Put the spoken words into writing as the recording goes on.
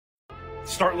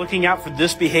Start looking out for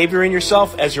this behavior in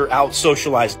yourself as you're out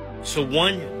socializing. So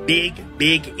one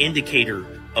big indicator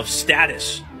of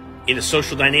status in a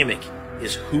social dynamic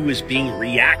is who is being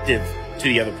reactive to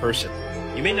the other person.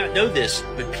 You may not know this,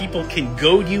 but people can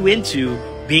goad you into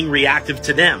being reactive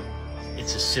to them.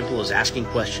 It's as simple as asking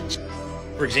questions.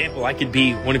 For example, I could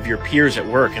be one of your peers at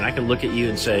work and I can look at you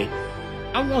and say,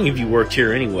 how long have you worked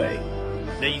here anyway?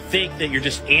 Now you think that you're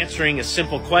just answering a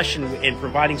simple question and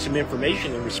providing some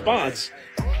information in response,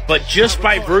 but just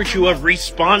by virtue of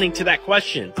responding to that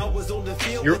question,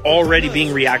 you're already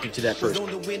being reactive to that person.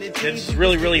 This is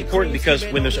really important because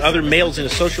when there's other males in a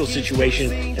social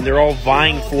situation and they're all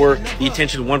vying for the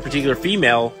attention of one particular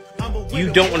female,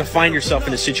 you don't want to find yourself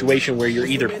in a situation where you're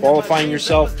either qualifying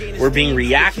yourself or being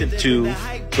reactive to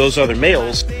those other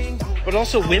males. But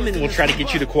also women will try to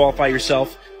get you to qualify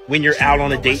yourself when you're out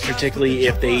on a date, particularly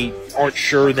if they aren't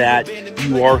sure that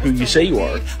you are who you say you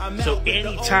are. So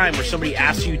any time where somebody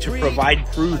asks you to provide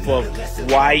proof of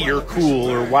why you're cool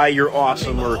or why you're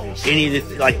awesome or any of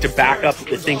the, like, to back up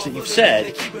the things that you've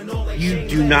said, you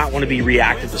do not want to be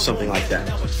reactive to something like that.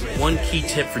 One key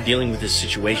tip for dealing with these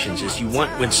situations is you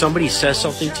want, when somebody says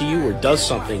something to you or does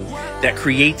something that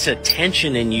creates a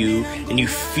tension in you and you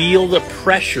feel the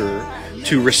pressure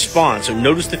to respond. So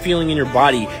notice the feeling in your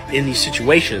body in these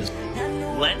situations.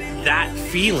 Let that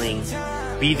feeling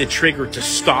be the trigger to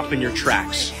stop in your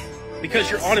tracks.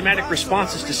 Because your automatic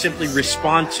response is to simply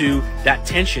respond to that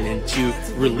tension and to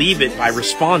relieve it by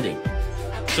responding.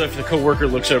 So if the coworker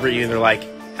looks over at you and they're like,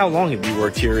 how long have you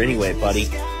worked here anyway, buddy?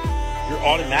 Your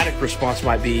automatic response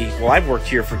might be, well, I've worked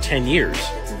here for 10 years.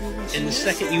 And the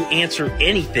second you answer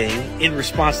anything in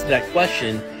response to that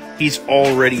question, he's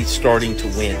already starting to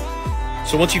win.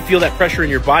 So once you feel that pressure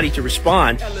in your body to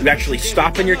respond, you actually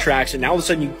stop in your tracks, and now all of a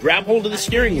sudden you grab hold of the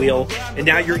steering wheel, and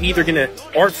now you're either going to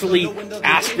artfully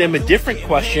ask them a different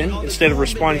question instead of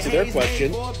responding to their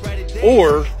question,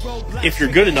 or if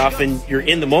you're good enough and you're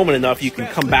in the moment enough, you can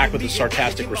come back with a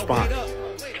sarcastic response.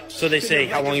 So they say,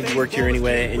 how long have you worked here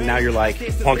anyway? And now you're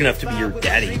like, long enough to be your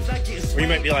daddy. Or you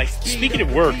might be like, speaking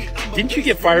of work, didn't you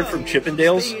get fired from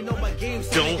Chippendales?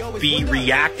 Don't be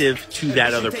reactive to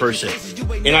that other person.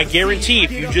 And I guarantee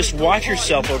if you just watch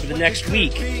yourself over the next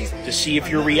week to see if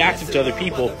you're reactive to other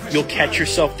people, you'll catch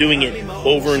yourself doing it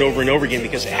over and over and over again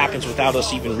because it happens without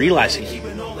us even realizing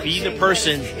it. Be the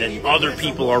person that other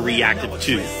people are reactive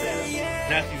to.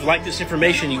 Now, if you've liked this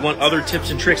information, you want other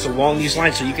tips and tricks along these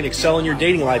lines so you can excel in your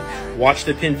dating life, watch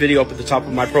the pinned video up at the top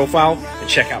of my profile and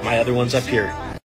check out my other ones up here.